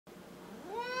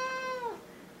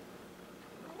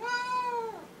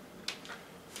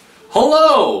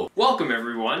Hello! Welcome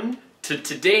everyone to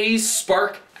today's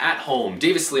Spark at Home.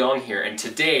 Davis Leong here, and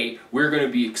today we're going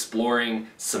to be exploring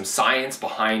some science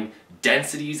behind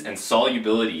densities and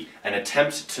solubility, an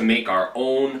attempt to make our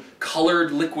own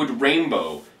colored liquid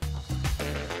rainbow.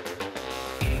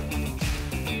 You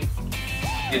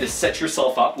have to set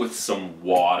yourself up with some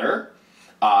water,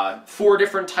 4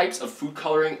 different types of food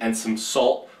coloring, and some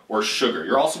salt or sugar.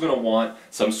 You're also going to want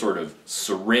some sort of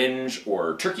syringe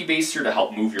or turkey baster to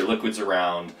help move your liquids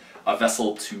around, a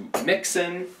vessel to mix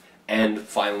in, and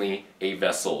finally a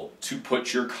vessel to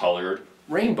put your colored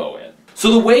rainbow in.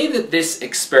 So the way that this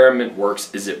experiment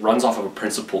works is it runs off of a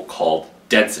principle called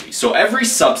density. So every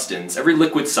substance, every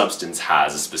liquid substance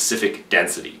has a specific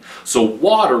density. So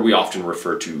water we often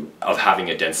refer to of having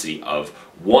a density of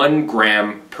 1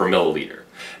 gram per milliliter.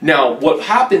 Now, what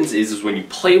happens is when you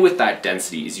play with that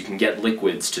density is you can get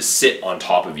liquids to sit on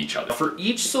top of each other. For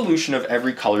each solution of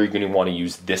every color, you're going to want to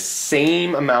use this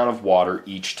same amount of water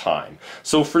each time.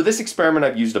 So for this experiment,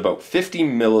 I've used about 50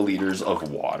 milliliters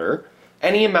of water.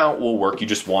 Any amount will work. You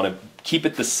just want to keep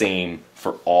it the same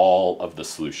for all of the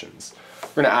solutions.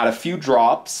 We're going to add a few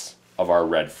drops of our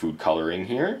red food coloring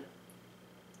here.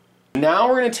 Now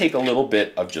we're going to take a little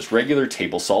bit of just regular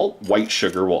table salt. White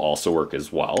sugar will also work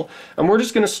as well. And we're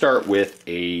just going to start with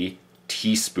a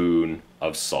teaspoon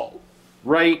of salt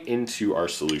right into our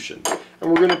solution. And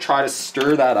we're going to try to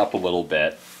stir that up a little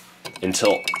bit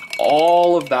until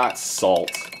all of that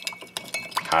salt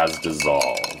has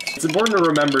dissolved. It's important to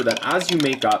remember that as you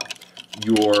make up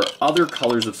your other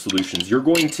colors of solutions, you're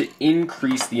going to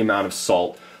increase the amount of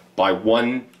salt by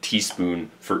 1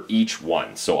 teaspoon for each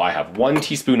one. So I have 1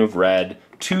 teaspoon of red,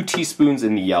 2 teaspoons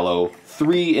in the yellow,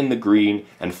 3 in the green,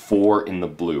 and 4 in the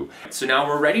blue. So now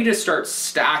we're ready to start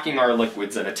stacking our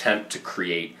liquids and attempt to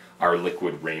create our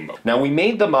liquid rainbow. Now we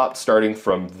made them up starting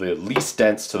from the least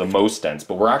dense to the most dense,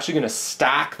 but we're actually going to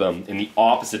stack them in the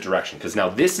opposite direction because now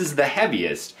this is the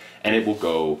heaviest and it will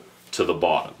go to the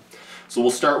bottom. So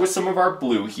we'll start with some of our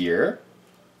blue here.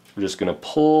 We're just going to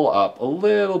pull up a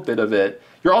little bit of it.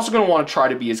 You're also going to want to try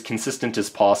to be as consistent as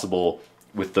possible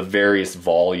with the various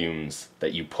volumes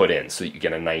that you put in so that you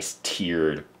get a nice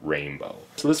tiered rainbow.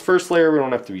 So this first layer we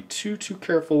don't have to be too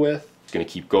careful with. It's going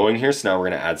to keep going here, so now we're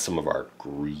going to add some of our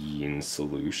green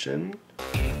solution.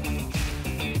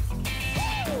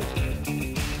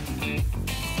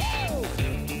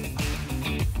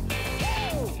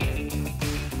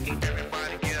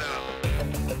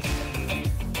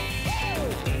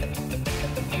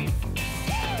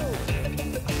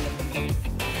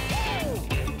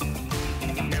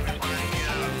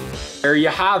 There you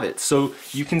have it. So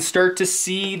you can start to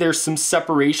see there's some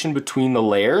separation between the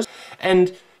layers,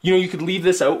 and you could leave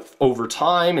this out over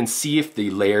time and see if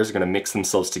the layers are going to mix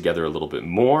themselves together a little bit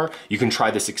more. You can try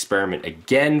this experiment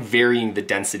again, varying the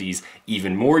densities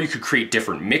even more. You could create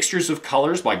different mixtures of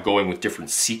colors by going with different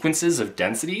sequences of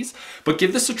densities. But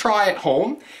give this a try at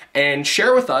home and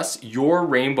share with us your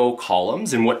rainbow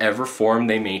columns in whatever form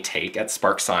they may take at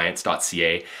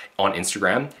sparkscience.ca on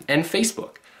Instagram and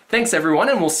Facebook. Thanks everyone,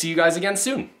 and we'll see you guys again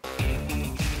soon.